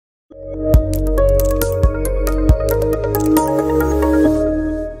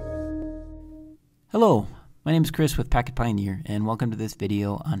Hello, my name is Chris with Packet Pioneer, and welcome to this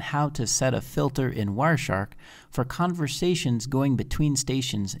video on how to set a filter in Wireshark for conversations going between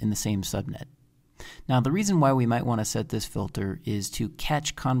stations in the same subnet. Now, the reason why we might want to set this filter is to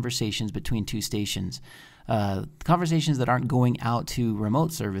catch conversations between two stations. Conversations that aren't going out to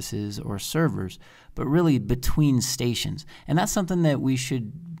remote services or servers, but really between stations. And that's something that we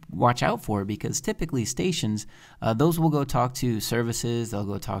should watch out for, because typically stations, those will go talk to services, they'll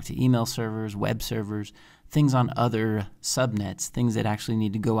go talk to email servers, web servers, things on other subnets, things that actually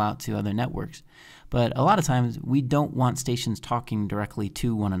need to go out to other networks. But a lot of times we don't want stations talking directly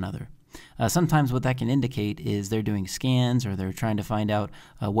to one another. Sometimes what that can indicate is they're doing scans, or they're trying to find out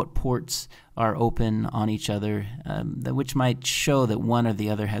what ports are open on each other, which might show that one or the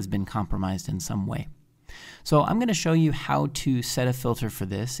other has been compromised in some way. So I'm going to show you how to set a filter for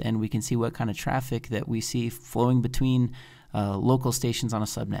this, and we can see what kind of traffic that we see flowing between local stations on a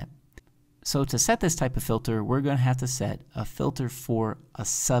subnet. So to set this type of filter, we're going to have to set a filter for a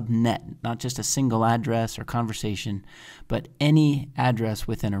subnet, not just a single address or conversation, but any address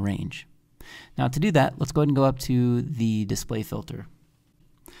within a range. Now to do that, let's go ahead and go up to the display filter.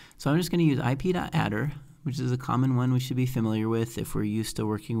 So I'm just going to use ip.adder, which is a common one we should be familiar with if we're used to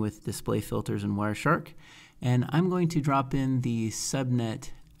working with display filters in Wireshark. And I'm going to drop in the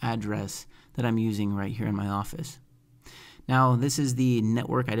subnet address that I'm using right here in my office. Now this is the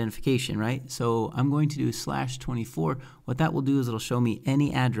network identification, right? So I'm going to do /24. What that will do is it'll show me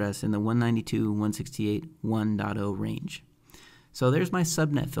any address in the 192.168.1.0 range. So there's my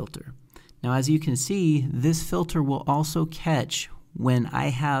subnet filter. Now as you can see, this filter will also catch when I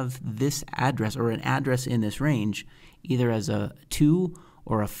have this address or an address in this range, either as a to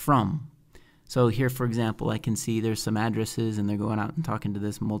or a from. So here, for example, I can see there's some addresses and they're going out and talking to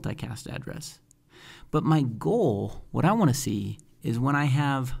this multicast address. But my goal, what I want to see, is when I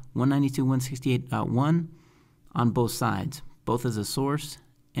have 192.168.1 on both sides, both as a source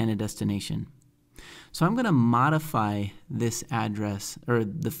and a destination. So I'm going to modify this address, or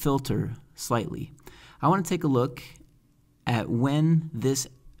the filter, slightly. I want to take a look at when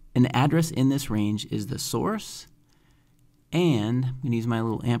an address in this range is the source, and I'm going to use my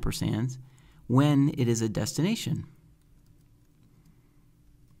little ampersands, when it is a destination.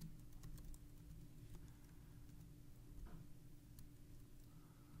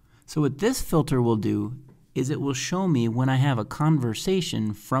 So what this filter will do is it will show me when I have a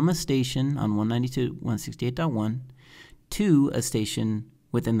conversation from a station on 192.168.1 to a station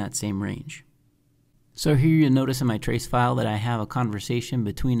within that same range. So here you'll notice in my trace file that I have a conversation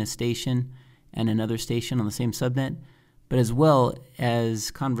between a station and another station on the same subnet, but as well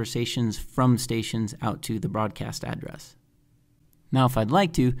as conversations from stations out to the broadcast address. Now if I'd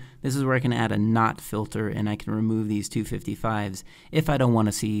like to, this is where I can add a not filter, and I can remove these 255s if I don't want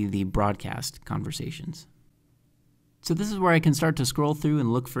to see the broadcast conversations. So this is where I can start to scroll through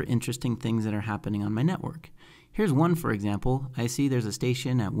and look for interesting things that are happening on my network. Here's one, for example. I see there's a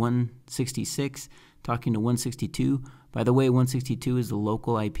station at 166 talking to 162. By the way, 162 is the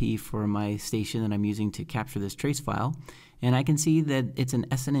local IP for my station that I'm using to capture this trace file. And I can see that it's an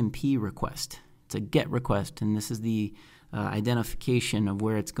SNMP request. It's a GET request, and this is the identification of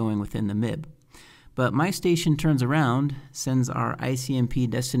where it's going within the MIB. But my station turns around, sends our ICMP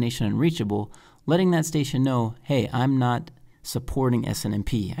destination unreachable, letting that station know, hey, I'm not supporting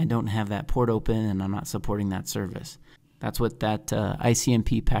SNMP. I don't have that port open, and I'm not supporting that service. That's what that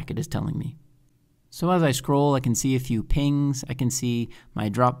ICMP packet is telling me. So as I scroll, I can see a few pings. I can see my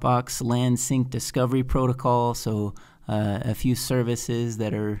Dropbox LAN sync discovery protocol, so a few services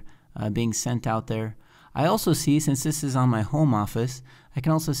that are being sent out there. I also see, since this is on my home office, I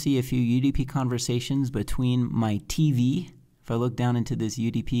can also see a few UDP conversations between my TV. If I look down into this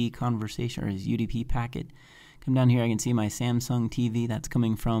UDP conversation, or this UDP packet, come down here, I can see my Samsung TV that's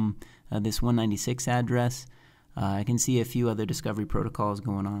coming from this 196 address. I can see a few other discovery protocols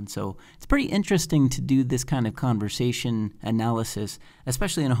going on. So it's pretty interesting to do this kind of conversation analysis,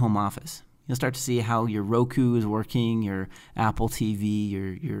 especially in a home office. You'll start to see how your Roku is working, your Apple TV,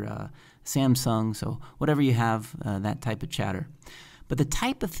 your Samsung, so whatever you have, that type of chatter. But the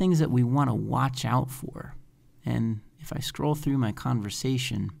type of things that we want to watch out for, and if I scroll through my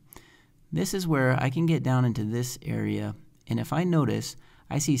conversation, this is where I can get down into this area, and if I notice,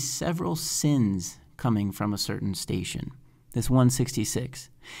 I see several SYNs coming from a certain station, this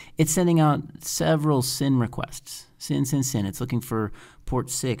 166. It's sending out several SYN requests. SYN. It's looking for port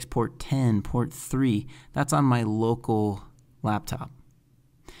 6, port 10, port 3. That's on my local laptop.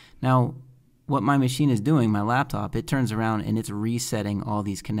 Now, what my machine is doing, my laptop, it turns around and it's resetting all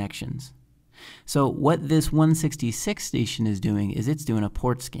these connections. So what this 166 station is doing is it's doing a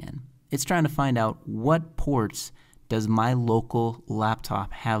port scan. It's trying to find out what ports does my local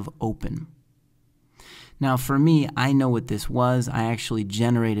laptop have open. Now for me, I know what this was. I actually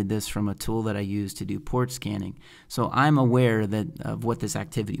generated this from a tool that I use to do port scanning. So I'm aware of what this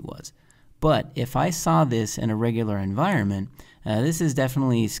activity was. But if I saw this in a regular environment, this is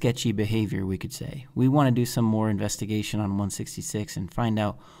definitely sketchy behavior, we could say. We want to do some more investigation on 166 and find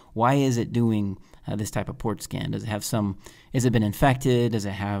out why is it doing this type of port scan. Does it have has it been infected? Does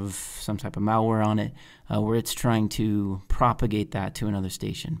it have some type of malware on it where it's trying to propagate that to another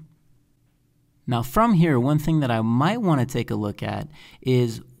station? Now from here, one thing that I might want to take a look at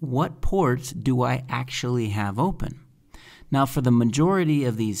is what ports do I actually have open? Now for the majority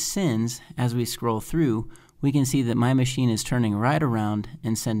of these SYNs, as we scroll through, we can see that my machine is turning right around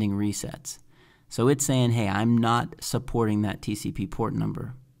and sending resets. So it's saying, hey, I'm not supporting that TCP port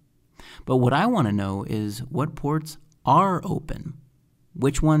number. But what I want to know is what ports are open,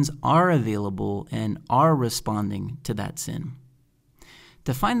 which ones are available and are responding to that SYN.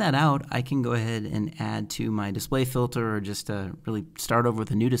 To find that out, I can go ahead and add to my display filter, or just really start over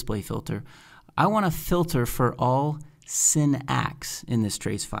with a new display filter. I want to filter for all SYN ACKs in this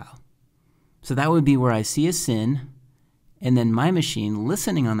trace file. So that would be where I see a SYN, and then my machine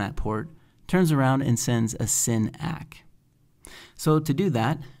listening on that port turns around and sends a SYN ACK. So to do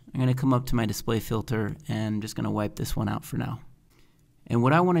that, I'm going to come up to my display filter and I'm just going to wipe this one out for now. And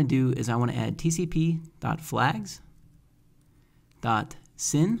what I want to do is I want to add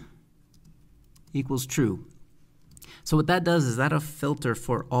tcp.flags.syn equals true. So what that does is that'll filter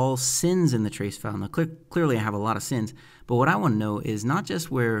for all SYNs in the trace file. Now clearly I have a lot of SYNs, but what I want to know is not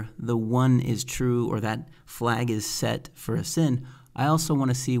just where the one is true or that flag is set for a SYN, I also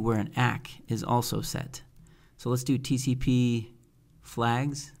want to see where an ACK is also set. So let's do TCP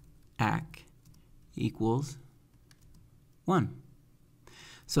flags ACK equals 1.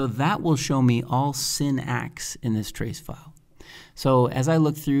 So that will show me all SYN ACKs in this trace file. So as I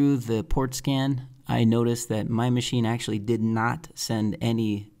look through the port scan, I noticed that my machine actually did not send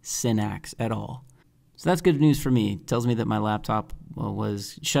any SYN ACKs at all. So that's good news for me. It tells me that my laptop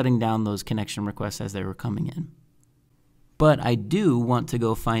was shutting down those connection requests as they were coming in. But I do want to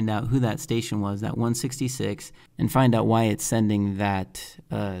go find out who that station was, that 166, and find out why it's sending that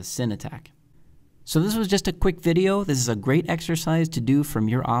SYN attack. So this was just a quick video. This is a great exercise to do from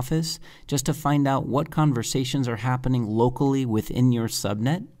your office just to find out what conversations are happening locally within your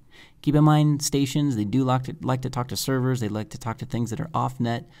subnet. Keep in mind, stations, they do like to talk to servers, they like to talk to things that are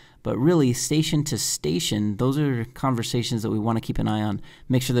off-net, but really station to station, those are conversations that we want to keep an eye on.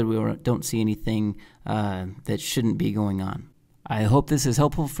 Make sure that we don't see anything that shouldn't be going on. I hope this is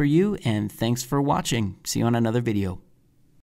helpful for you, and thanks for watching. See you on another video.